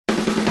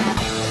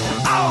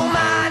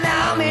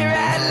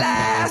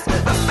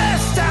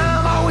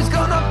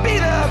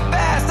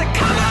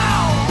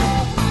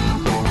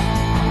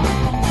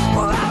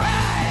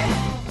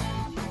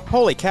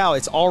Holy cow,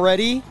 it's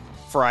already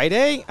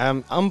Friday?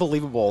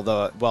 Unbelievable.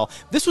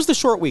 This was the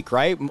short week,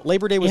 right?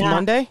 Labor Day was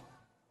Monday?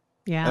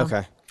 Yeah.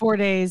 Okay. 4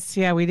 days.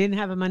 Yeah, we didn't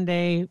have a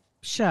Monday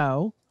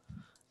show.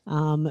 A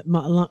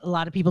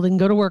lot of people didn't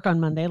go to work on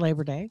Monday,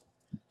 Labor Day.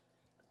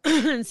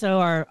 And so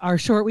our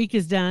short week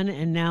is done,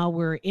 and now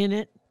we're in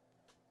it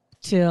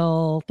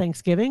till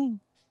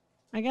Thanksgiving,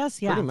 I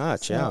guess. Yeah. Pretty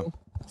much, yeah.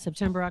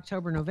 September,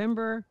 October,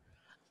 November.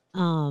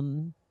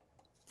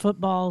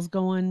 Football's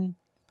going.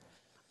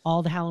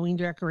 All the Halloween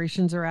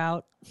decorations are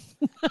out.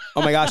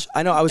 Oh my gosh.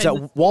 I know. I was at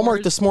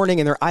Walmart this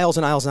morning, and there are aisles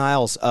and aisles and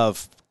aisles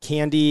of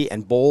candy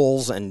and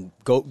bowls and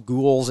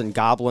ghouls and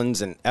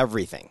goblins and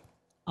everything.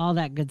 All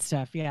that good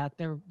stuff. Yeah,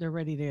 they're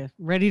ready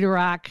to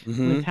rock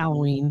with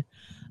Halloween.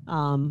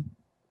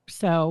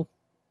 So,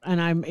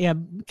 and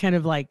I'm kind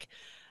of like,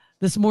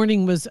 this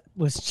morning was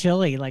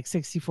chilly, like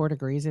 64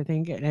 degrees, I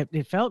think. And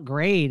it felt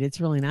great. It's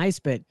really nice,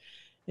 but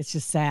it's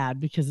just sad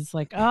because it's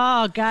like,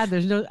 oh God,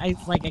 I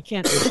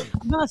can't.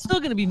 No, it's still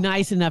going to be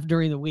nice enough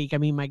during the week. I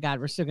mean, my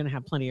God, we're still going to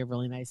have plenty of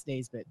really nice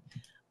days, but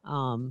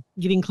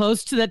getting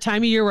close to that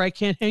time of year where I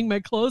can't hang my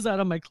clothes out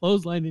on my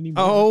clothesline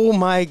anymore. Oh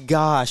my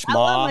gosh, Ma. I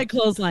love my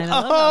clothesline.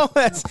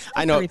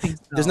 I know.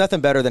 There's nothing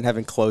better than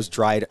having clothes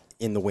dried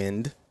in the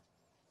wind.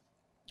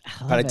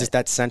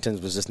 That sentence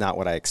was just not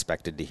what I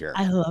expected to hear.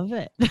 I love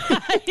it.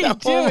 I do.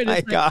 Oh my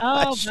it's gosh.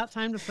 Like, about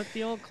time to put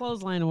the old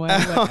clothesline away.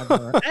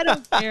 Whatever. I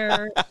don't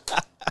care.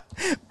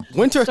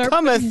 Winter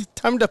cometh,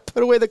 time to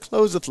put away the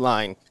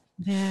clothesline.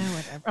 Yeah,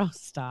 whatever. Oh,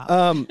 stop.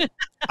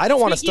 I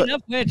don't want to Speaking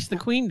of which, the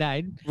Queen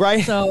died.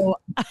 Right. So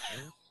I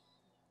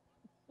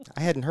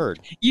hadn't heard.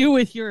 You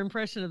with your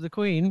impression of the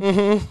Queen.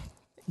 Mm-hmm.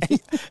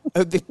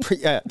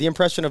 The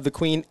impression of the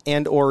Queen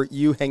and or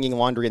you hanging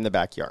laundry in the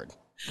backyard.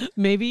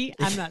 Maybe.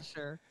 I'm not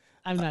sure.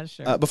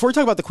 Before we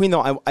talk about the Queen,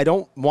 though, I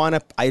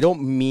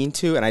don't mean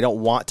to, and I don't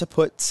want to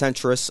put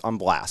Centris on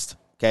blast.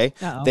 Okay.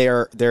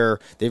 Uh-oh. They're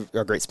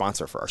a great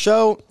sponsor for our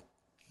show,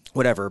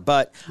 whatever.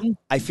 But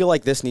I feel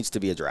like this needs to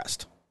be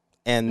addressed.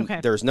 And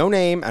there's no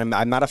name.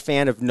 I'm not a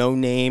fan of no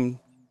name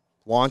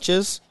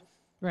launches.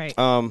 Right.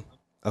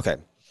 Okay.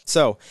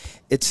 So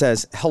it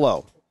says,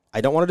 hello, I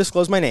don't want to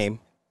disclose my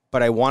name,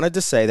 but I wanted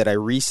to say that I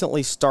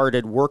recently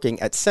started working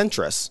at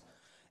Centris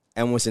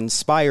and was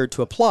inspired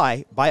to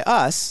apply by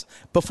us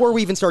before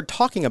we even started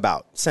talking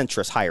about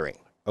Centris hiring.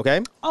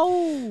 Okay.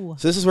 Oh.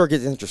 So this is where it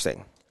gets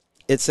interesting.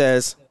 It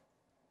says,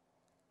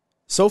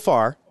 so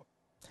far,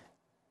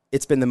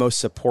 it's been the most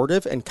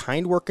supportive and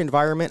kind work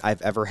environment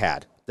I've ever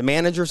had. The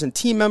managers and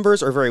team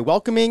members are very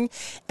welcoming,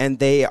 and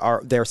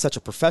they're such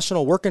a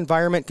professional work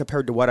environment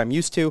compared to what I'm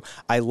used to.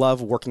 I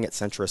love working at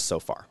Centris so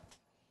far.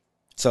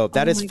 So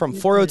that is from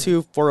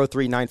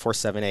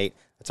 402-403-9478.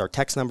 That's our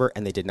text number,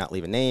 and they did not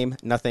leave a name,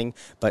 nothing,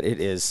 but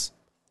it is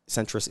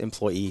Centris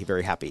employee,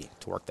 very happy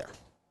to work there.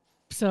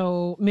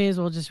 So may as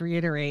well just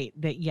reiterate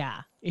that,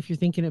 if you're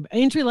thinking of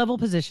entry-level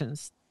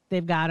positions,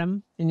 they've got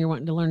them, and you're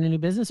wanting to learn a new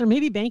business, or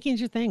maybe banking's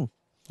your thing.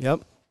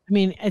 Yep. I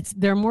mean,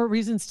 there are more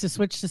reasons to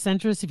switch to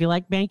Centris. If you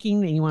like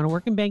banking and you want to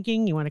work in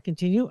banking, you want to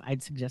continue,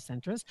 I'd suggest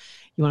Centris.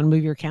 You want to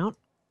move your account?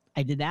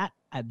 I did that.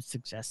 I'd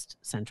suggest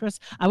Centris.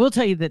 I will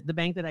tell you that the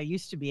bank that I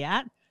used to be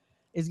at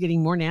is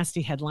getting more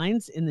nasty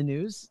headlines in the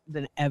news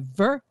than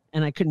ever,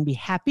 and I couldn't be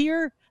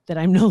happier that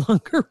I'm no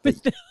longer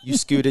with them. You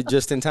scooted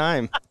just in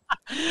time.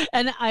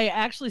 And I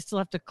actually still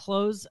have to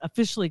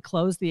officially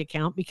close the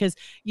account because,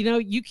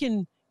 you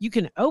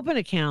can open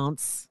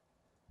accounts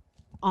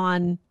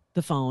on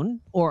the phone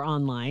or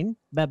online,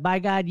 but by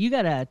God, you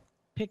got to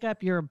pick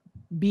up your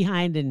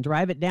behind and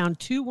drive it down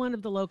to one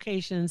of the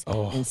locations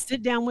and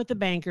sit down with the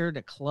banker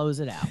to close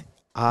it out.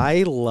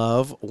 I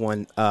love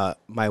when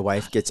my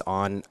wife gets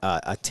on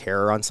a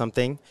tear on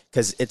something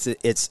because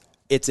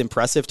it's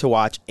impressive to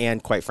watch,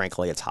 and quite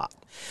frankly, it's hot.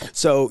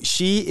 So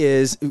she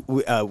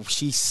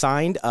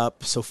signed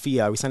up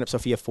Sophia. We signed up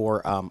Sophia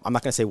for I'm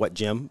not going to say what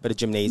gym, but a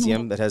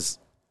gymnasium that has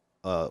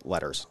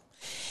letters.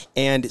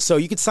 And so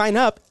you could sign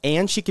up,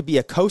 and she could be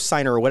a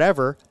co-signer or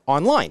whatever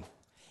online.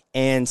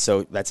 And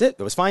so that's it.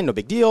 It was fine. No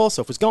big deal.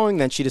 Soph was going.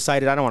 Then she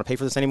decided, I don't want to pay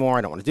for this anymore.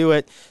 I don't want to do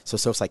it. So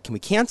Soph's like, can we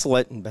cancel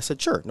it? And Beth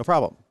said, sure, no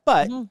problem.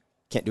 But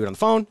can't do it on the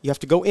phone. You have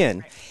to go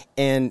in.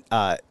 And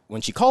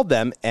when she called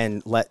them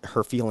and let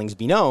her feelings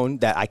be known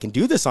that I can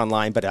do this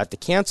online, but I have to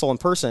cancel in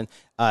person,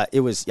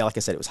 it was, like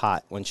I said, it was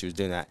hot when she was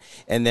doing that.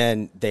 And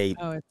then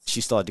she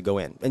still had to go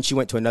in. And she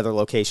went to another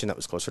location that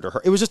was closer to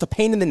her. It was just a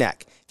pain in the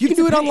neck. If you can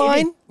do it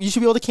online, you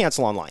should be able to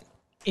cancel online.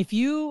 If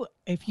you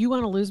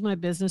want to lose my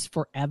business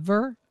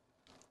forever,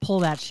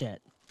 pull that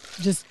shit.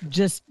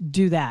 Just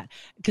do that.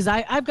 Because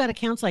I've got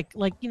accounts like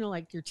your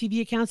TV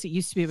accounts. It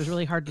used to be, it was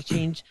really hard to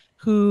change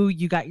who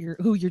your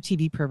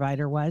TV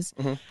provider was.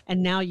 Mm-hmm.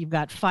 And now you've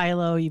got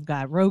Philo, you've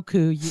got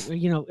Roku,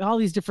 all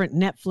these different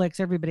Netflix,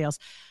 everybody else.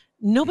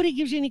 Nobody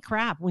gives you any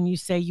crap when you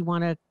say you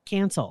want to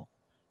cancel.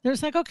 They're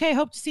just like, okay,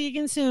 hope to see you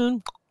again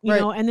soon. You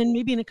know, and then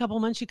maybe in a couple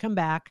of months you come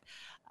back.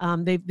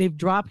 They've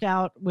dropped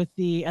out with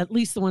at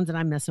least the ones that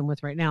I'm messing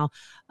with right now.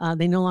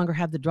 They no longer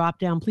have the drop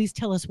down. Please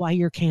tell us why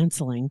you're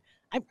canceling.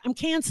 I'm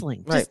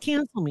canceling. Just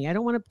cancel me. I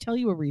don't want to tell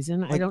you a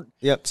reason. I don't.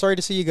 Yep. Sorry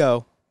to see you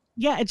go.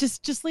 Yeah,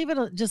 just leave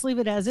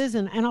it as is,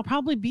 and I'll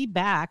probably be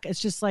back.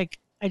 It's just like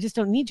I just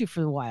don't need you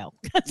for a while.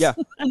 Yeah.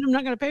 And I'm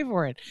not going to pay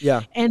for it.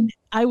 Yeah. And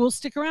I will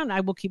stick around.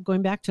 I will keep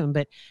going back to him,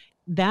 but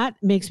that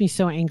makes me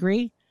so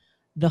angry.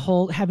 The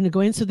whole having to go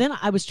in. So then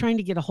I was trying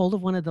to get a hold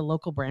of one of the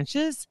local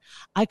branches.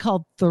 I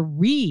called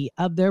 3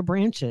 of their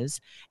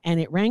branches, and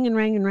it rang and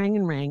rang and rang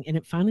and rang, and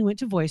it finally went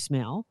to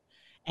voicemail,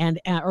 and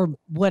or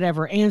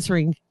whatever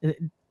answering.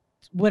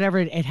 Whatever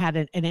it had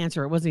an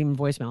answer, it wasn't even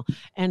voicemail,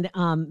 and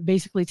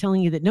basically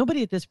telling you that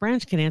nobody at this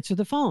branch can answer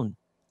the phone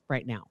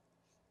right now.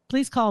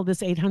 Please call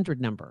this 800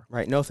 number.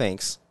 Right. No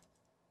thanks.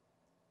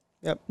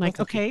 Yep. Like,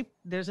 no, okay,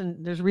 there's a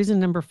reason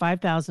number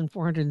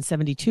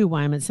 5,472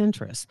 why I'm at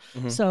Centris.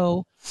 Mm-hmm.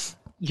 So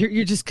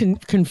you're just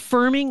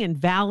confirming and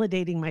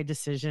validating my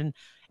decision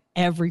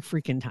every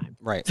freaking time.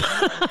 Right.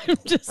 I'm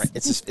just, Right.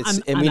 It's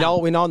I'm and we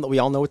out.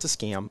 all know it's a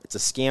scam. It's a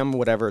scam.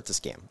 Whatever. It's a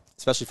scam.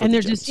 Especially for And the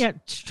they're just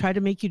gyms. try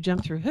to make you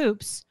jump through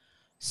hoops,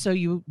 so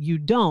you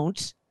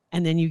don't,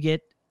 and then you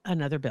get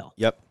another bill.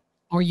 Yep.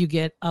 Or you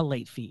get a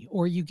late fee,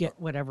 or you get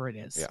whatever it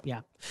is.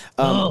 Yeah.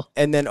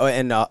 And then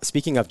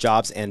speaking of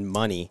jobs and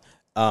money,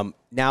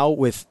 now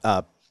with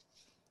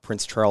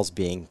Prince Charles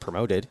being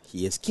promoted,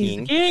 he is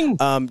king. He's the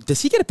king.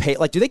 Does he get a pay?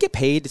 Like, do they get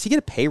paid? Does he get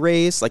a pay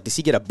raise? Like, does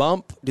he get a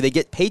bump? Do they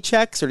get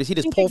paychecks, or does he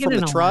just think pull they from get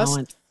the an trust?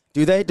 allowance.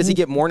 Do they? Does he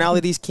get more now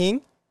that he's king?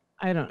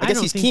 I don't. I guess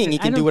don't he's think king. that- He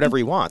I can do don't whatever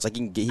think- he wants. Like,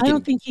 he I can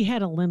don't think he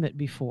had a limit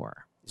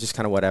before, just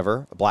kind of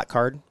whatever. A black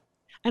card.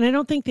 and I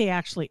don't think they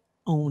actually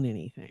own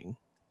anything.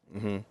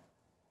 Mm-hmm.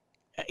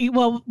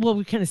 Well,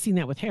 we kind of seen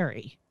that with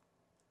Harry.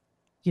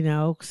 You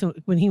know, so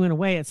when he went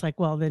away, it's like,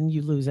 well, then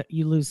you lose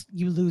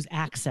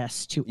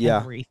access to Yeah.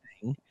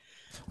 everything.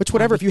 Which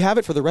whatever. If you have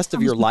it for the rest of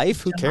comes your with the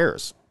life, who job.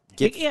 cares?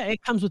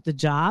 It comes with the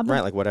job,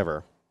 Right. Like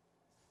whatever.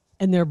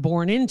 and they're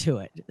born into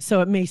it.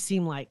 So it may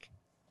seem like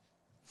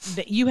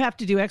that you have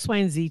to do X, Y,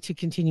 and Z to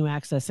continue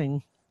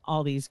accessing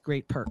all these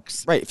great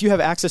perks. Right. If you have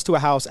access to a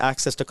house,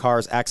 access to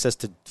cars, access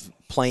to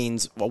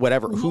planes,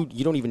 whatever,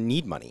 you don't even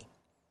need money.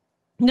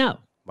 No.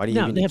 Why do you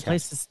even they need have cash?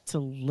 places to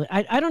live.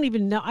 I don't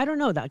even know. I don't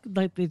know that.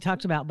 Like they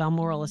talked about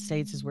Balmoral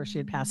Estates is where she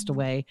had passed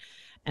away,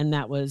 and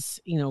that was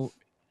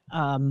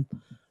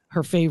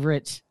her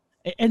favorite.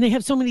 And they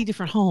have so many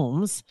different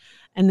homes,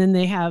 and then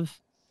they have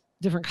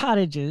different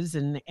cottages,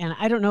 and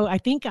I don't know. I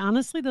think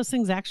honestly, those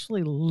things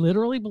actually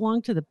literally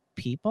belong to the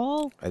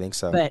people, I think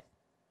so. but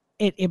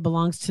it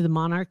belongs to the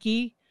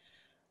monarchy,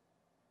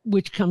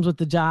 which comes with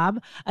the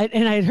job.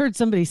 And I had heard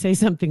somebody say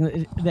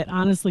something that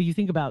honestly, you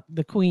think about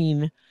the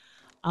Queen.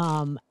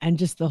 And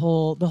just the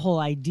whole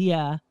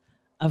idea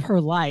of her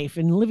life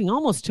and living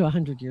almost to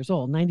 100 years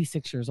old,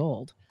 96 years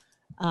old.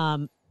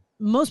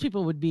 Most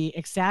people would be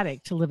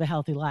ecstatic to live a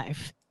healthy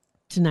life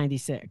to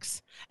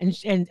 96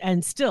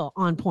 and still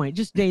on point.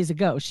 Just days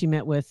ago, she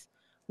met with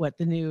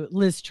the new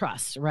Liz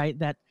Truss, right?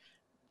 That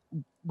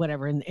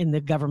whatever in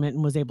the government,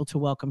 and was able to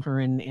welcome her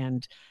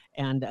and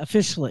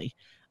officially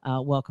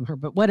welcome her.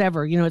 But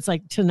whatever, it's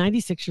like to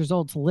 96 years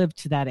old to live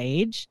to that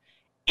age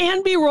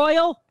and be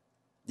royal.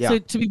 Yeah. So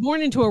to be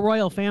born into a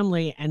royal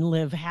family and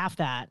live half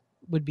that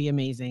would be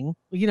amazing.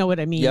 You know what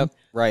I mean? Yep.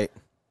 Right.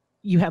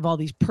 You have all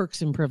these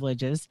perks and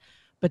privileges,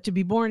 but to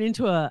be born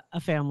into a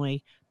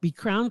family, be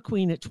crowned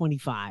queen at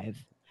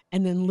 25,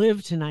 and then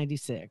live to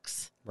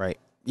 96. Right.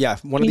 Yeah.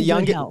 One of In the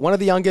good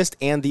health. youngest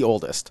and the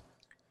oldest.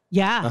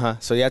 Yeah.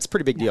 So yeah, it's a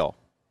pretty big deal.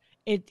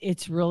 It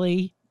is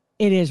really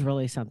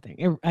something.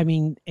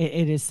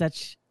 It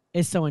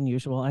is so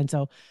unusual. And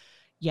so,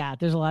 yeah,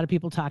 there's a lot of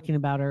people talking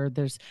about her.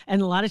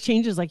 And a lot of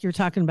changes like you're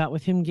talking about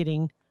with him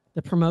getting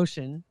the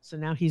promotion. So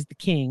now he's the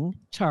king,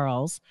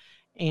 Charles,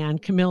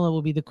 and Camilla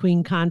will be the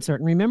queen consort.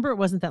 And remember, it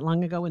wasn't that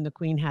long ago when the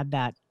queen had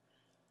that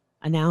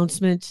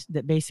announcement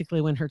that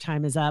basically when her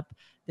time is up,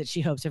 that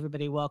she hopes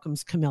everybody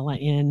welcomes Camilla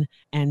in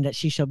and that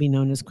she shall be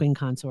known as queen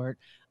consort.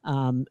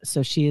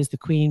 So she is the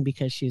queen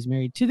because she is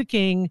married to the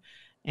king.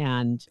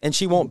 And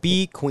she won't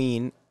be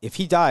queen. If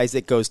he dies,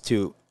 it goes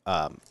to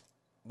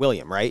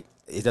William, right?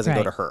 It doesn't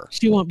go to her.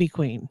 She won't be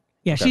queen.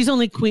 Yeah, Okay. she's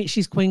only queen.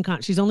 She's queen.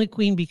 She's only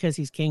queen because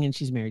he's king and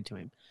she's married to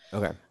him.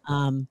 Okay.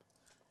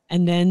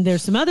 And then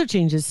there's some other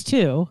changes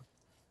too.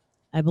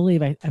 I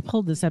believe I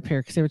pulled this up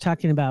here because they were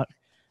talking about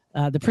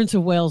the Prince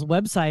of Wales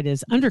website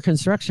is under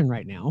construction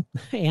right now,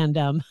 and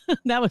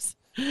that was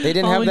They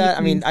didn't have that.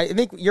 I mean, I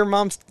think your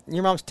mom's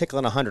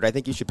tickling 100. I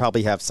think you should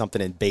probably have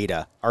something in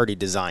beta already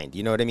designed.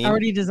 You know what I mean?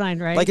 already designed,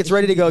 right? Like it's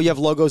ready to go. You have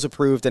logos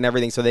approved and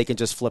everything, so they can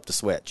just flip the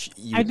switch.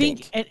 I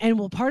think. And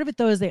well, part of it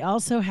though is they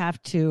also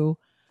have to,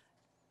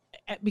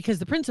 because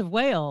the Prince of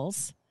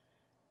Wales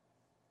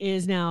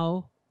is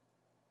now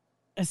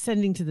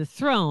ascending to the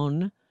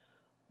throne.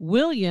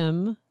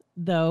 William,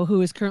 though,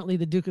 who is currently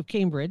the Duke of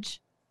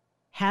Cambridge,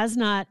 has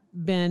not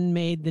been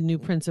made the new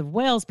Prince of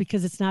Wales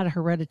because it's not a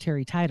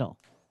hereditary title.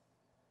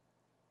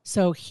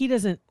 So he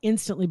doesn't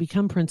instantly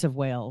become Prince of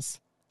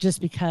Wales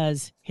just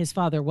because his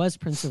father was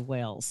Prince of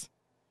Wales.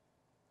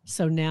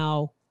 So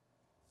now,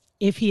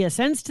 if he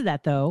ascends to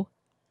that, though,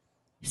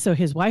 so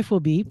his wife will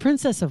be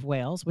Princess of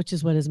Wales, which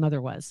is what his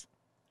mother was.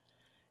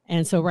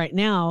 And so right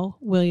now,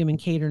 William and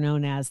Kate are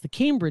known as the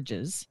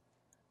Cambridges,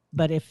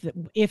 But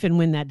if and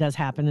when that does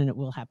happen, and it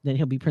will happen, then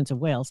he'll be Prince of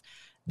Wales.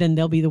 Then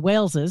there'll be the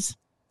Waleses,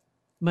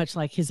 much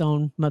like his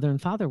own mother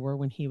and father were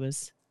when he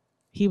was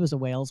a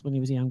Wales when he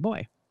was a young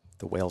boy.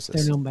 The Waleses.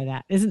 They're known by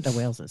that, isn't the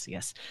Waleses?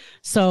 Yes.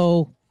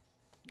 So,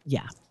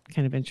 yeah,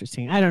 kind of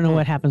interesting. I don't know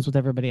what happens with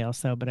everybody else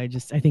though, but I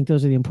think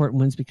those are the important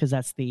ones because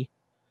that's the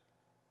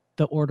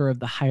order of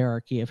the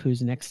hierarchy of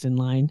who's next in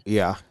line.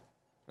 Yeah.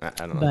 I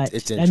don't know. But,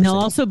 it's interesting. and they'll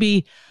also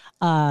be,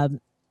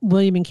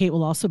 William and Kate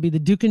will also be the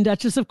Duke and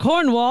Duchess of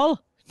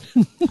Cornwall.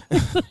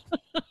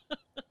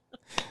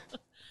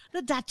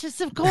 The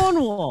Duchess of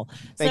Cornwall.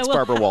 Thanks,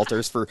 Barbara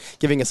Walters, for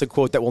giving us a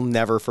quote that we'll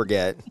never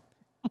forget.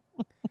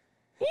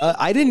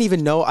 I didn't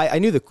even know. I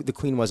knew the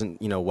Queen wasn't,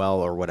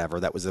 well or whatever.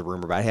 That was the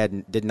rumor, but I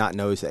did not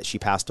know that she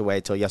passed away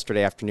till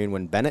yesterday afternoon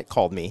when Bennett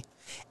called me,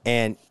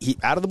 and he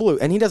out of the blue,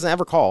 and he doesn't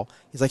ever call.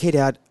 He's like, "Hey,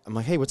 Dad." I'm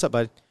like, "Hey, what's up,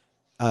 bud?"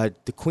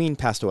 The Queen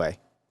passed away.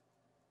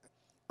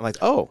 I'm like,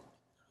 "Oh,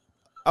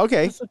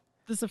 okay."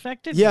 This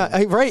affected.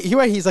 Yeah, right.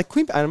 He's like,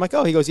 "Queen," and I'm like,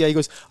 "Oh." He goes, "Yeah." He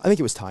goes, "I think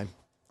it was time."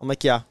 I'm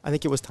like, "Yeah, I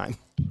think it was time."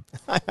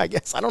 I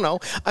guess I don't know.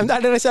 And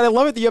I said, "I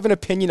love it that you have an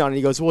opinion on it."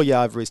 He goes, "Well,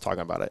 yeah, everybody's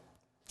talking about it."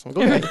 So I'm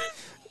like, "Okay."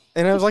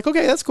 And I was like,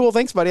 "Okay, that's cool.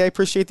 Thanks, buddy. I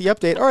appreciate the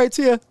update. All right,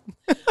 see ya."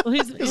 Well,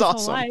 his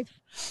awesome. whole life,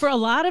 for a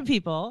lot of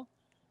people,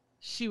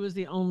 she was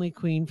the only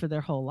queen for their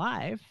whole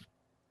life.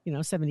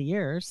 70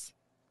 years.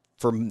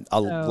 For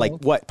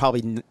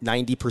probably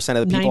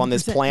 90% of the people on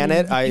this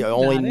planet, I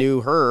only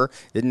knew her.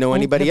 Didn't know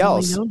anybody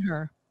else. Known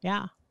her.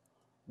 Yeah.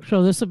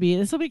 So this will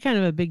be kind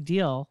of a big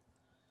deal.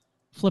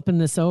 Flipping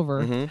this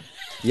over. Mm-hmm.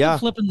 Yeah.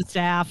 Flipping the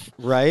staff.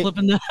 Right.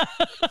 Flipping the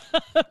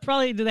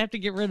probably do they have to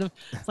get rid of.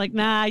 It's like,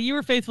 nah, you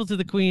were faithful to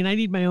the Queen. I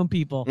need my own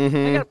people. Mm-hmm.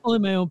 I gotta pull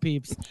in my own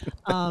peeps.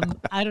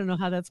 I don't know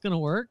how that's gonna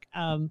work.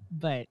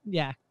 But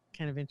yeah,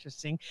 kind of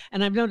interesting.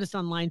 And I've noticed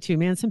online too,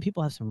 man, some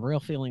people have some real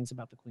feelings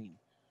about the Queen.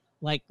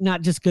 Like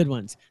not just good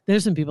ones.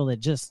 There's some people that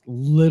just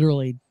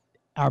literally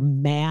are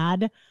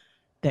mad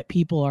that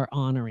people are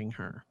honoring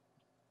her.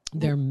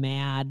 They're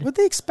mad. What'd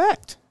they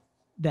expect?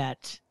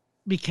 That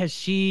because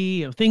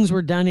things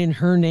were done in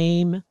her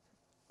name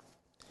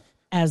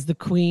as the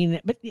Queen,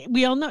 but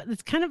we all know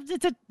it's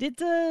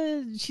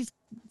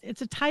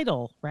a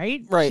title,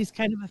 right? Right. She's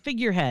kind of a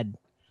figurehead.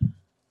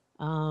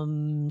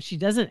 She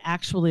doesn't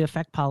actually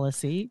affect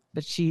policy,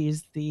 but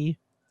she's the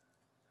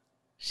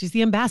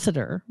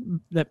ambassador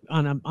that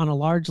on a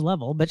large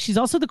level, but she's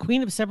also the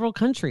queen of several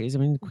countries. I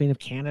mean, the Queen of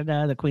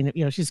Canada, the queen of,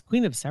 she's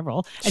queen of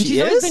several, and she's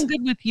always been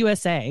good with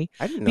USA.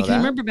 I didn't know because that.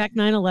 Remember back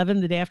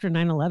 9/11, the day after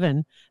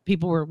 9/11,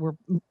 people were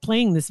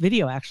playing this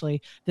video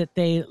actually that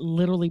they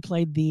literally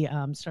played the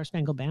Star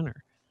Spangled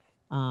Banner,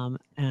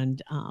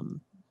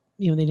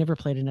 they never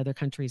played another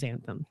country's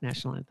anthem,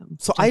 national anthem.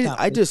 So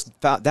I just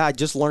found that I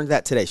just learned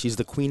that today. She's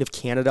the Queen of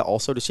Canada.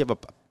 Also, does she have a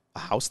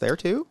house there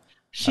too?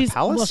 She's a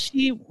palace?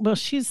 She's.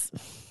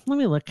 Let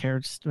me look here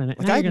just a minute.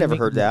 Like I've never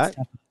heard that.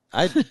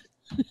 I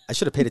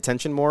should have paid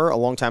attention more a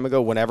long time ago.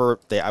 Whenever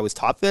I was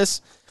taught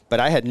this, but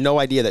I had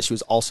no idea that she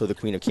was also the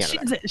Queen of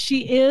Canada.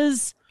 She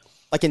is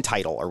like in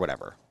title or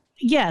whatever.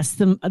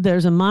 Yes,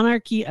 there's a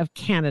monarchy of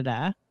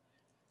Canada,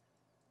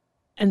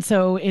 and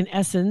so in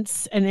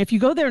essence, and if you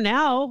go there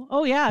now,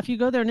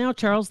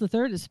 Charles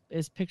III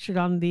is pictured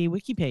on the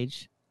wiki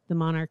page, the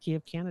monarchy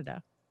of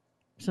Canada.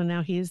 So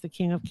now he is the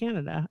King of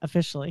Canada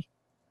officially.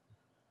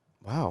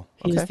 Wow.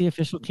 Okay. He is the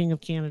official King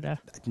of Canada.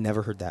 I'd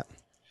never heard that.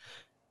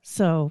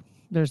 So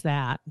there's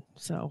that.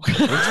 So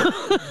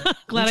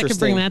glad I could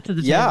bring that to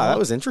the table. Yeah, that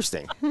was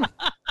interesting.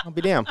 I'll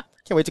be damned.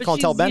 Can't wait to call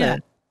and tell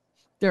Bennett. Yeah,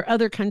 there are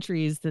other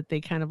countries that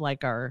they kind of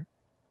like are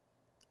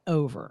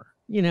over.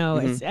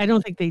 I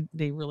don't think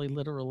they really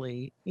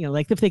literally,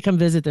 like if they come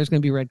visit, there's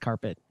going to be red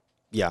carpet.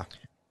 Yeah.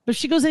 But if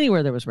she goes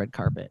anywhere, there was red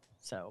carpet.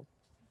 So,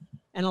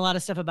 and a lot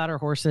of stuff about her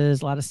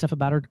horses, a lot of stuff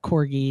about her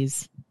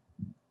corgis.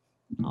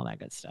 All that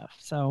good stuff.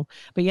 So,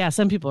 but yeah,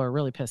 some people are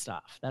really pissed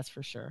off. That's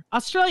for sure.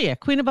 Australia,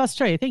 Queen of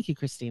Australia. Thank you,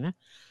 Christina.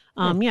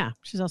 Yeah,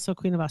 she's also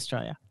Queen of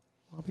Australia.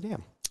 I'll be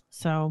damned.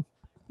 So,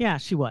 yeah,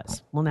 she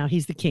was. Well, now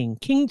he's the king.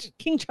 King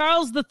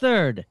Charles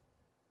III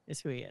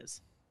is who he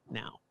is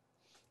now.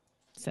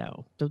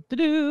 So,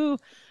 and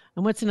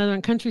what's another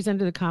one? Countries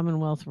under the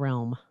Commonwealth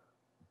realm.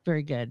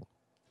 Very good.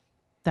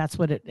 That's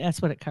what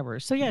it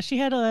covers. So yeah, she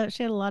had a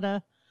lot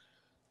of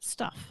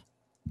stuff,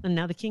 and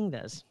now the king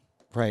does.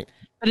 Right.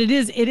 But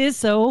it's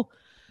so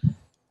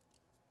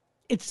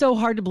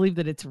hard to believe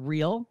that it's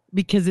real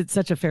because it's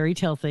such a fairy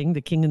tale thing, the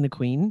king and the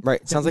queen.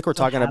 Right. It sounds like we're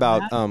talking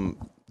about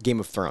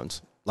Game of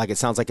Thrones. Like it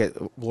sounds like a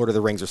Lord of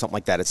the Rings or something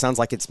like that. It sounds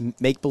like it's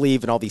make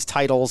believe and all these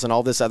titles and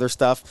all this other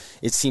stuff.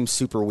 It seems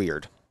super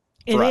weird.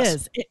 It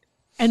is.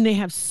 And they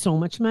have so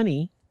much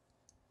money.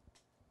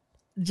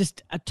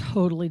 Just a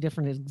totally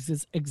different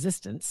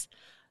existence.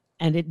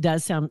 And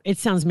it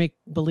sounds make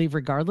believe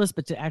regardless,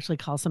 but to actually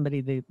call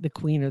somebody the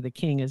queen or the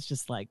king is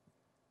just like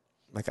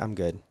I'm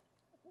good.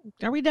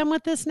 Are we done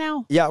with this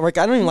now? Yeah, like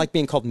I don't even like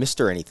being called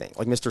Mr. anything,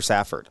 like Mr.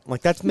 Safford.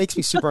 Like that makes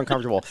me super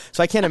uncomfortable.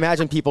 So I can't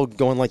imagine people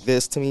going like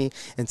this to me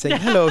and saying,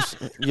 "Hello,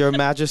 Your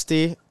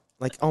Majesty."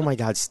 Like, oh my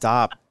God,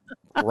 stop.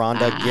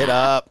 Rhonda, get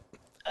up.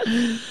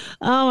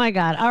 Oh my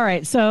God. All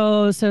right.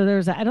 So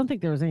there's I don't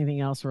think there was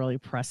anything else really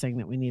pressing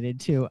that we needed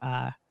to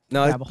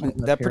No, grab a hold of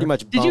that here. pretty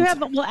much Did you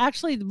bumped. have well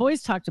actually the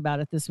boys talked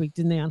about it this week,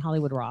 didn't they, on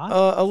Hollywood Raw?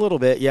 A little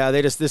bit, yeah.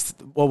 They just this.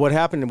 Well, what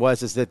happened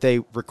was is that they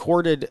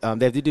recorded.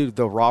 They have to do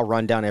the Raw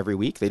rundown every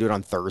week. They do it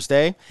on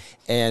Thursday,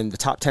 and the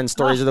top 10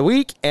 stories of the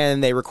week.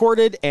 And they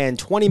recorded, and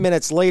 20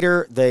 minutes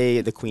later,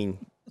 the Queen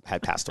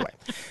had passed away.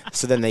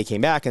 So then they came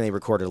back and they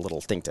recorded a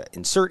little thing to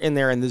insert in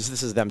there, and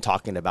this is them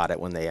talking about it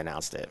when they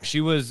announced it.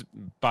 She was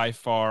by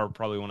far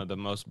probably one of the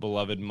most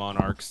beloved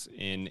monarchs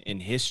in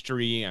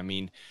history. I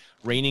mean,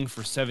 reigning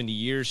for 70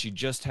 years. She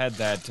just had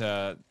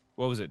that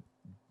what was it?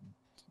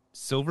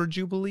 Silver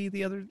Jubilee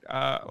the other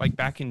like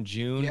back in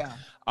June. Yeah.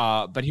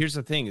 But here's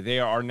the thing. They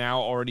are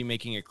now already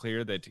making it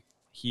clear that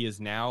he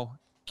is now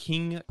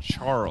King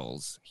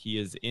Charles. He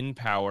is in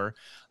power.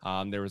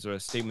 There was a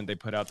statement they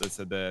put out that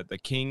said the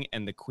king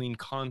and the queen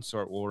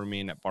consort will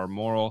remain at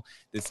Balmoral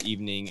this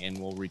evening and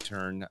will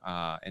return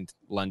in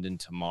London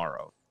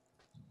tomorrow.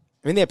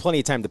 I mean, they had plenty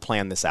of time to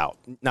plan this out.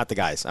 Not the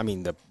guys. I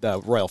mean,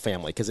 the royal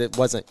family, because it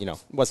wasn't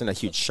a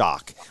huge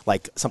shock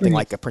like something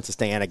like a Princess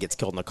Diana gets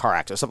killed in a car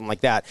accident or something like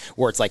that,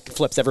 where it's like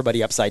flips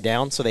everybody upside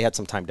down. So they had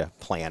some time to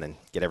plan and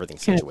get everything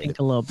Kind of situated. think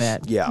a little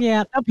bit. Yeah.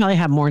 Yeah. They'll probably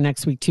have more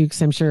next week too,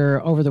 because I'm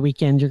sure over the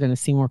weekend you're going to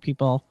see more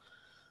people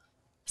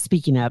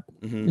speaking up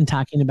and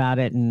talking about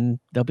it, and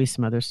there'll be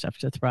some other stuff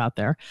to throw out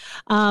there.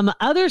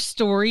 Other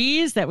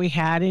stories that we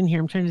had in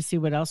here. I'm trying to see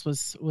what else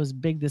was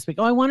big this week.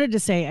 Oh, I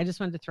just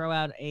wanted to throw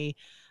out a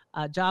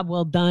job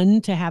well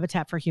done to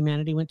Habitat for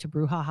Humanity. Went to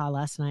Brouhaha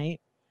last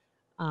night,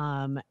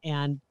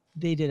 and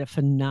they did a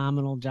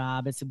phenomenal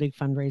job. It's a big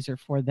fundraiser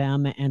for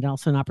them, and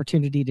also an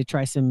opportunity to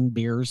try some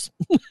beers.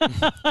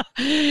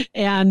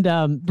 And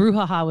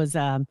Brouhaha was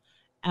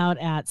out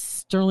at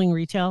Sterling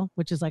Retail,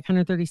 which is like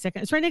 132nd.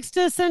 It's right next to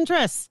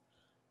Centris,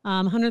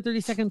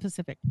 132nd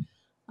Pacific.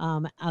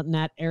 Out in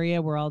that area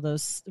where all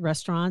those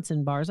restaurants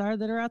and bars are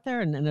that are out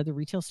there, and other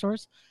retail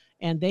stores.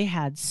 And they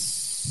had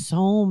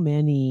so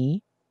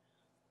many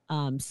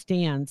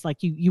stands. Like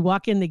you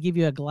walk in, they give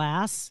you a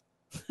glass.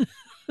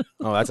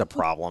 Oh, that's a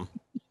problem.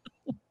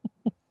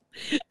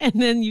 And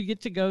then you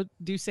get to go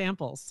do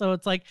samples. So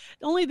it's like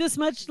only this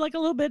much, like a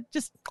little bit,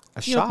 just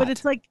A shot. but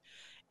it's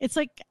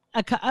like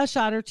a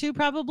shot or two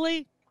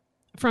probably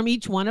from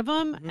each one of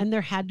them. And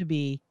there had to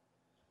be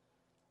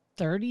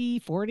 30,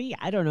 40,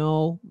 I don't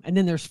know. And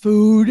then there's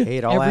food. Hey,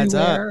 it all adds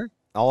up. everywhere.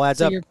 All adds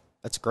So up. you're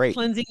That's great.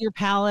 cleansing your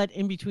palate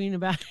in between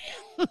about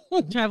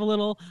to have a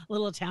little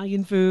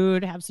Italian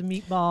food, have some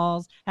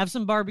meatballs, have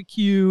some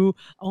barbecue.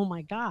 Oh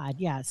my God.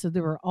 Yeah. So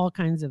there were all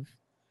kinds of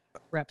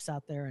reps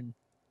out there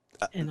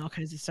and all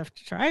kinds of stuff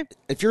to try.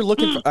 If you're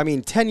looking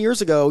for, 10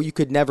 years ago, you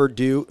could never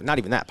do, not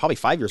even that, probably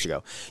 5 years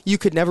ago, you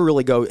could never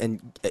really go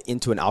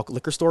into an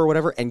liquor store or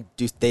whatever and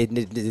they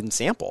didn't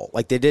sample.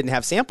 Like they didn't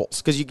have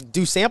samples because you could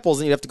do samples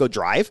and you'd have to go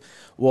drive.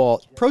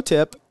 Well, pro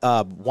tip,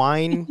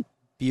 wine,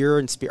 beer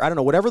and spirit, I don't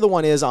know, whatever the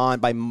one is on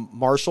by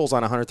Marshall's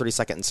on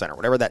 132nd and Center,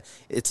 whatever that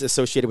it's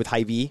associated with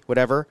Hy-Vee,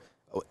 whatever.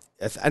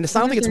 And it's, I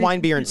don't think it's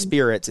wine, beer and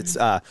spirits. It's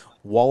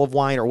Wall of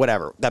Wine or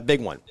whatever, that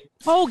big one.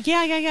 Oh yeah.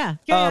 I know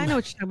what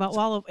you're talking about.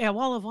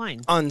 Wall of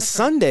Wine. On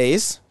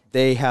Sundays,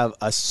 they have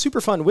a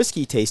super fun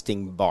whiskey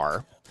tasting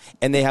bar,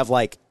 and they have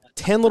like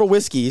 10 little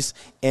whiskeys.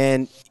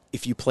 And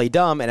if you play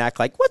dumb and act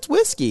like, "What's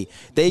whiskey?"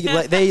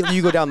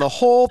 You go down the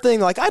whole thing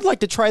like, "I'd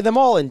like to try them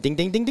all," and ding,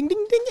 ding, ding, ding,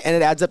 ding, ding, and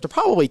it adds up to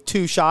probably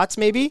 2 shots,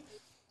 maybe,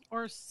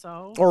 Or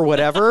so. or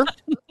whatever.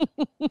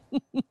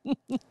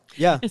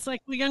 Yeah. It's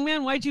like, well, young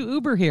man, why'd you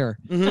Uber here?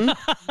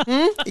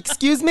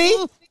 Excuse me.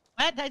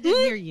 What? I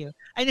didn't hear you.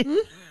 I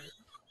didn't.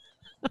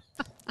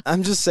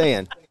 I'm just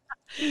saying.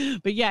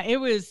 But yeah, it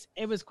was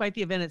quite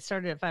the event. It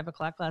started at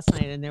 5:00 last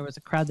night, and there was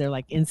a crowd there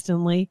like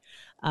instantly,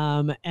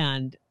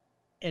 and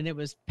it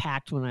was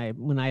packed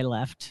when I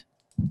left.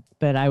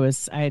 But I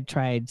had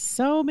tried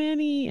so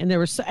many, and there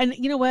were and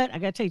you know what? I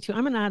got to tell you too,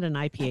 I'm not an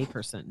IPA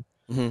person,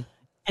 and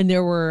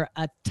there were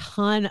a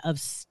ton of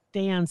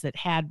stands that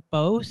had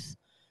both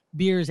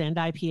beers and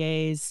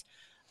IPAs,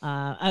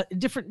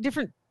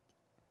 different,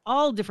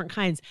 all different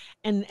kinds,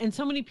 and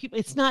so many people.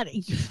 It's not.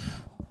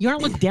 You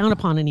aren't looked down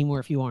upon anymore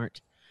if you aren't.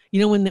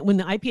 You know, when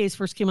the IPAs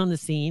first came on the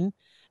scene,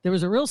 there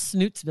was a real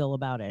snootsville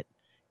about it.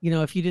 You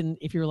know, if you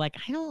were like,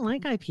 I don't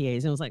like IPAs,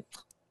 and it was like,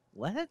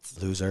 what?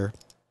 Loser.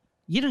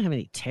 You don't have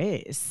any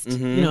taste.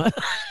 You know,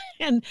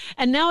 and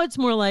now it's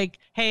more like,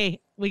 hey,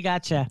 we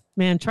gotcha,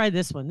 man. Try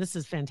this one. This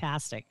is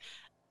fantastic.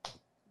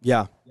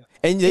 Yeah,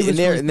 and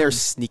they're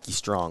sneaky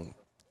strong.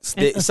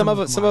 Some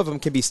of them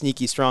can be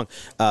sneaky strong.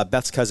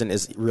 Beth's cousin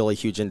is really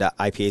huge into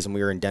IPAs, and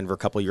we were in Denver a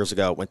couple of years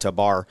ago. Went to a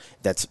bar.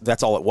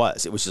 That's all it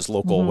was. It was just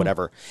local,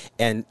 whatever.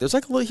 And there's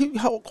like he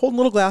holding a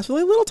little glass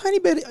with a little tiny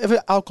bit of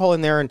alcohol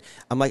in there, and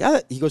I'm like,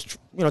 he goes,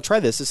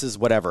 try this. This is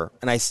whatever.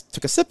 And I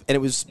took a sip, and it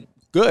was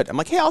good. I'm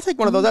like, hey, I'll take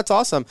one of those. That's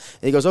awesome.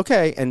 And he goes,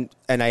 okay. And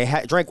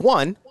I drank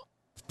one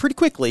pretty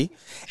quickly,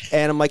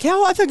 and I'm like,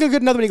 I think I'll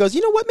get another one. He goes,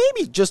 you know what?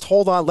 Maybe just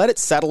hold on, let it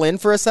settle in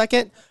for a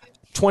second.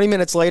 20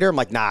 minutes later, I'm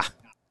like, nah.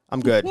 I'm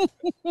good.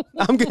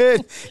 I'm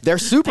good. They're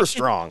super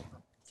strong.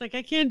 like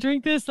I can't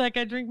drink this like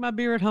I drink my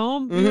beer at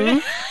home.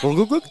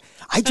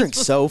 I drink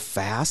so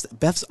fast.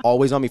 Beth's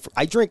always on me.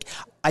 I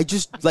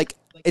just like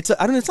I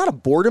don't know, it's not a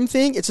boredom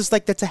thing. It's just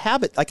like that's a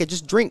habit. Like I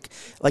just drink.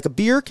 Like a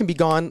beer can be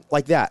gone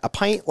like that. A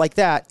pint like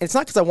that. And it's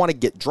not because I want to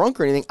get drunk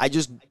or anything. I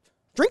just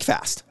drink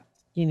fast.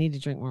 You need to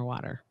drink more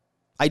water.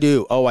 I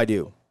do. Oh, I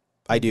do.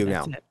 I do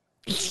That's now. it.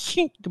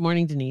 Good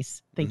morning,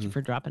 Denise. Thank you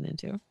for dropping in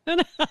too.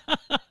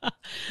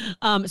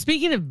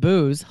 Speaking of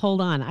booze,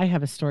 hold on. I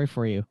have a story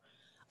for you.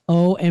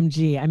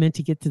 OMG. I meant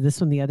to get to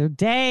this one the other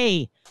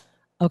day.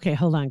 Okay,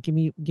 hold on. Give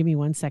me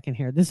 1 second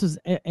here. This was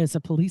as a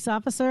police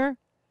officer.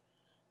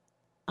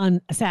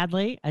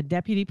 Sadly, a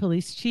deputy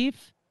police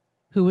chief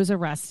who was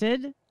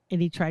arrested,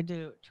 and he tried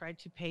to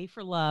pay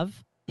for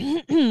love.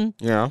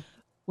 Yeah.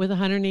 With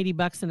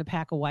 $180 and a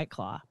pack of White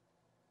Claw.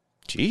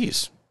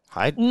 Jeez.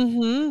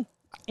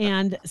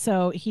 And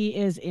so he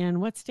is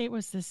in, what state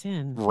was this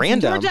in?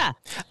 Random. Georgia.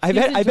 I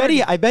bet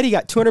he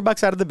got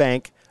 $200 out of the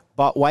bank,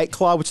 bought White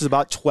Claw, which is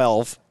about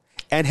 12,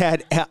 and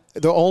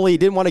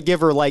didn't want to give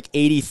her like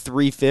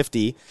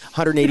 83.50,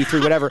 183,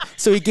 whatever.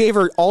 So he gave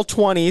her all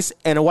 20s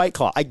and a White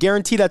Claw. I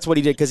guarantee that's what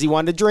he did because he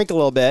wanted to drink a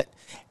little bit,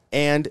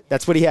 and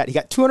that's what he had. He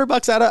got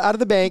 $200 out of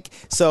the bank,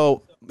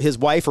 so his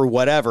wife or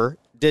whatever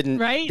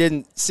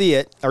didn't see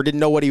it or didn't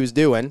know what he was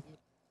doing.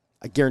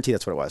 I guarantee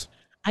that's what it was.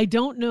 I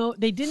don't know.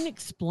 They didn't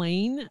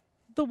explain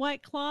the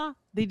White Claw.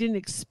 They didn't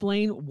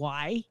explain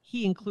why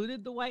he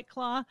included the White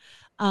Claw.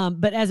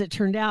 But as it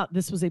turned out,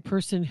 this was a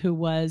person who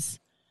was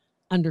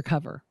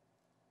undercover.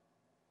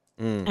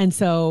 And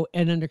so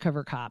an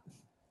undercover cop.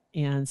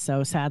 And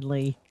so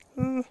sadly,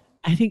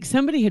 I think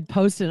somebody had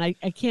posted, I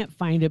can't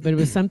find it, but it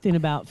was something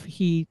about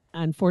he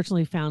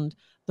unfortunately found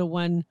the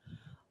one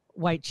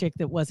white chick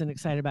that wasn't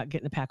excited about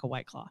getting a pack of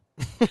White Claw.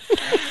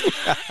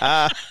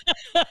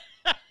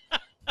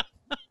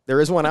 There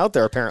is one out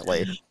there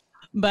apparently.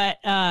 But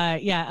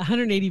yeah,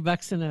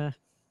 $180 in a.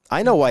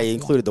 I know why he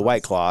included the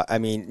White Claw. I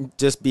mean,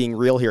 just being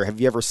real here. Have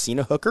you ever seen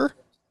a hooker?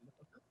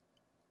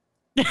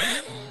 Do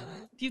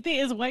you think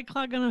is White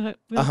Claw gonna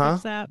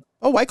fix that?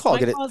 Oh, White Claw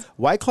get it.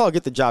 White Claw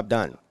get the job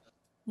done.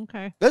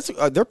 Okay. That's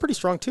they're pretty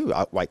strong too.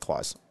 White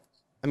Claws.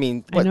 I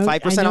mean, what 5%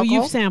 alcohol? I know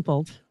you've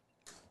sampled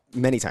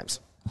many times.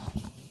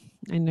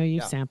 I know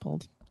you've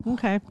sampled.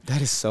 Okay.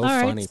 That is so All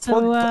right, funny.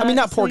 so, I mean,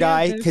 not poor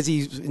guy yeah, because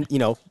he's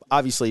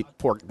obviously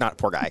not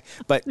poor guy,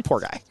 but poor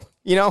guy.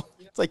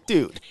 It's like,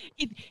 dude.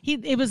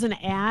 It was an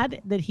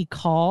ad that he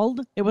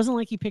called. It wasn't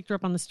like he picked her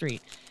up on the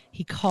street.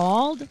 He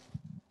called,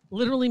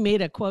 literally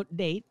made a quote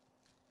date,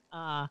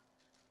 and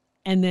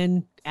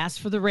then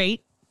asked for the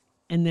rate,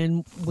 and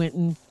then went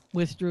and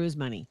withdrew his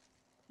money,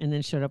 and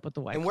then showed up with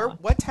the White Claw.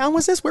 What town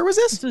was this? Where was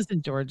this? This was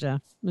in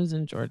Georgia. It was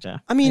in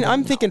Georgia. I mean,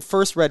 I'm thinking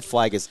first red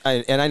flag is,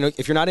 and I know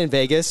if you're not in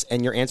Vegas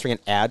and you're answering an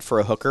ad for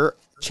a hooker,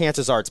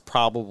 chances are it's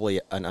probably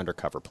an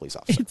undercover police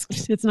officer.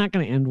 It's not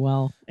going to end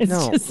well. I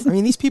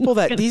mean, these people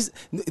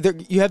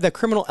you have that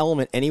criminal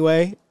element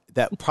anyway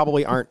that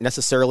probably aren't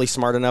necessarily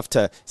smart enough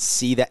to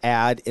see the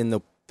ad in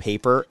the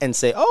paper and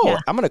say,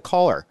 I'm going to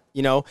call her,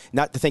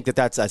 not to think that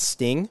that's a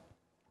sting.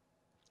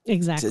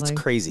 Exactly. It's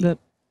crazy.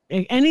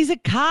 And he's a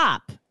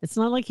cop. It's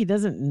not like he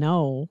doesn't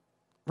know.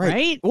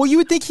 Right? Well, you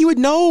would think he would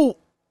know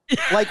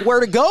like where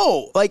to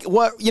go. Like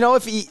what,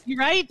 if he, You're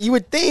right. You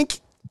would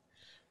think.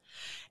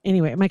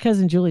 Anyway, my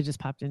cousin Julie just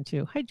popped in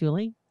too. Hi,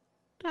 Julie.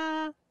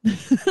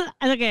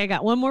 Okay, I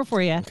got one more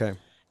for you. Okay.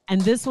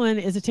 And this one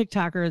is a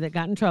TikToker that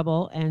got in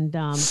trouble and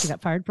she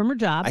got fired from her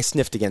job. I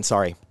sniffed again.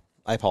 Sorry.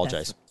 I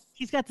apologize.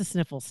 He's got the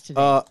sniffles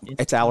today.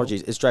 It's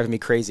allergies. It's driving me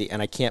crazy.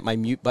 And I can't, my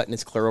mute button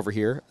is clear over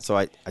here. So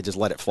I just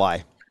let it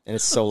fly. And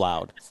it's so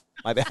loud.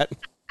 My bad.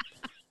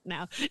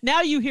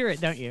 Now you hear it,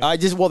 don't you?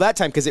 That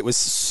time because it was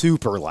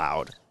super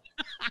loud.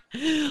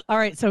 All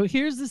right, so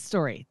here's the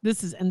story.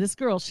 This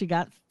girl, she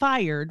got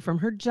fired from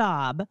her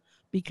job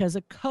because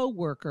a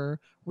coworker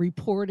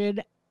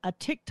reported a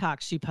TikTok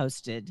she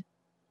posted.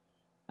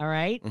 All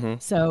right? Mm-hmm.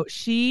 So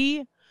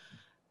she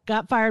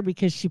got fired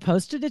because she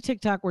posted a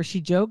TikTok where she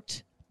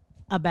joked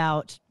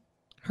about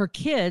her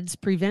kids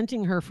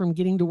preventing her from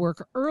getting to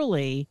work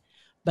early,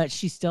 but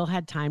she still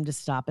had time to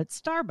stop at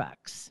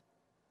Starbucks.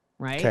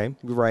 Right? Okay,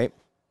 right.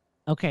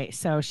 Okay,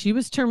 so she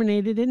was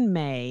terminated in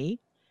May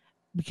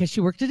because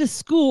she worked at a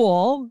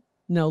school,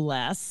 no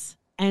less,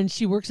 and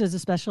she works as a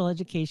special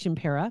education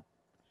para.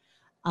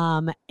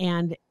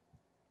 And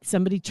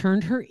somebody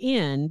turned her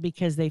in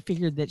because they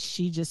figured that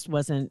she just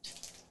wasn't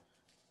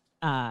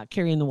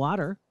carrying the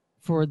water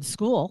for the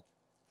school.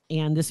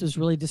 And this was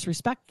really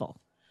disrespectful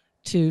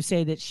to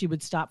say that she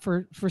would stop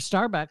for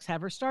Starbucks, have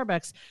her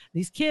Starbucks.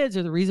 These kids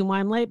are the reason why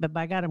I'm late, but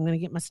by God, I'm going to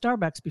get my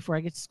Starbucks before I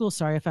get to school.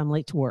 Sorry if I'm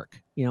late to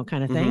work,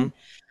 kind of thing.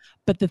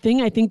 But the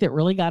thing I think that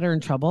really got her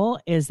in trouble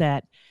is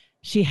that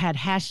she had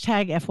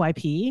hashtag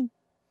FYP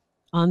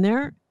on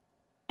there,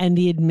 and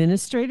the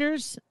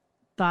administrators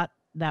thought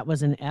that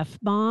was an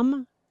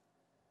F-bomb.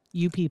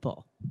 You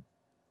people.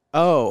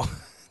 Oh,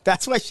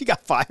 that's why she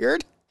got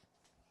fired?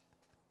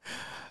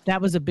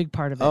 That was a big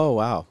part of it. Oh,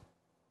 wow.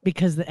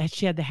 because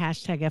she had the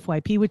hashtag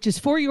FYP, which is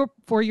for your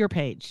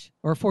page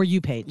or for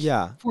you page.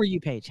 Yeah. For you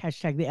page.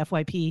 Hashtag the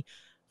FYP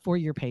for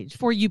your page.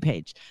 For you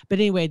page. But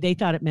anyway, they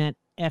thought it meant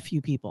F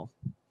you people.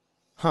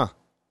 Huh.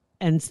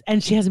 And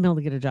she hasn't been able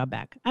to get her job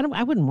back.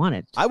 I wouldn't want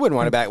it. I wouldn't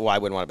want it back. Well, I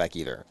wouldn't want it back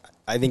either.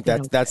 I think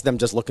that's them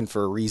just looking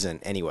for a reason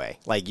anyway.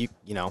 Like you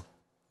know,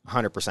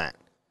 100%.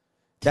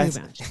 That's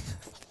Too much.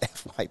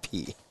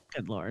 FYP.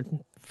 Good Lord.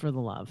 For the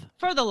love.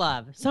 For the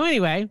love. So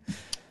anyway,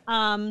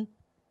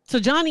 so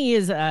Johnny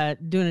is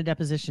doing a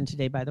deposition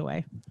today, by the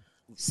way.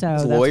 So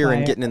It's that's lawyering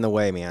why getting in the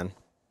way, man.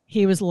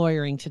 he was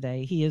lawyering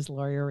today. He is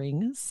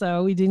lawyering.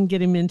 So we didn't get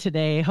him in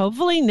today.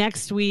 Hopefully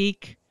next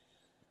week.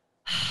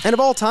 And of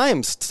all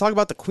times, to talk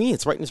about the Queen,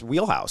 it's right in his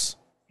wheelhouse.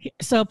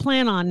 So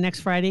plan on next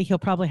Friday. He'll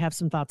probably have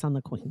some thoughts on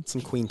the Queen.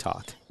 Some Queen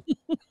talk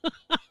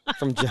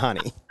from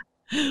Johnny.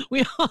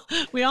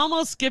 We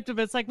almost skipped it,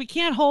 but it's like we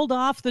can't hold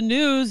off the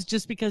news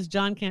just because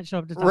John can't show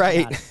up to talk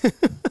Right. about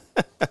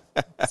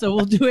it. So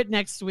we'll do it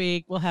next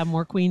week. We'll have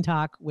more Queen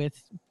talk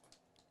with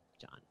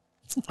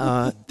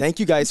John. Thank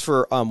you guys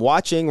for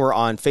watching. We're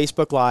on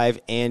Facebook Live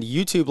and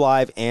YouTube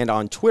Live and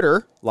on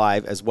Twitter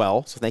Live as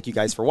well. So thank you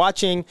guys for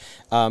watching.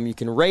 You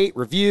can rate,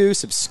 review,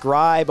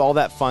 subscribe, all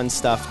that fun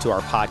stuff to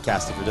our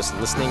podcast. If you're just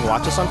listening,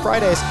 watch us on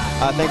Fridays.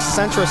 Thanks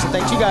to Centris, and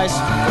thanks you guys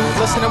for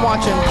listening and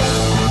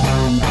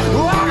watching.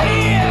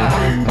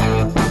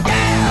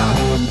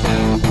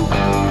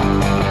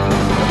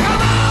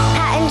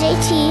 Pat and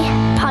JT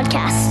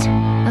Podcast,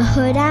 a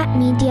Huda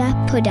Media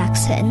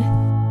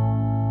Production.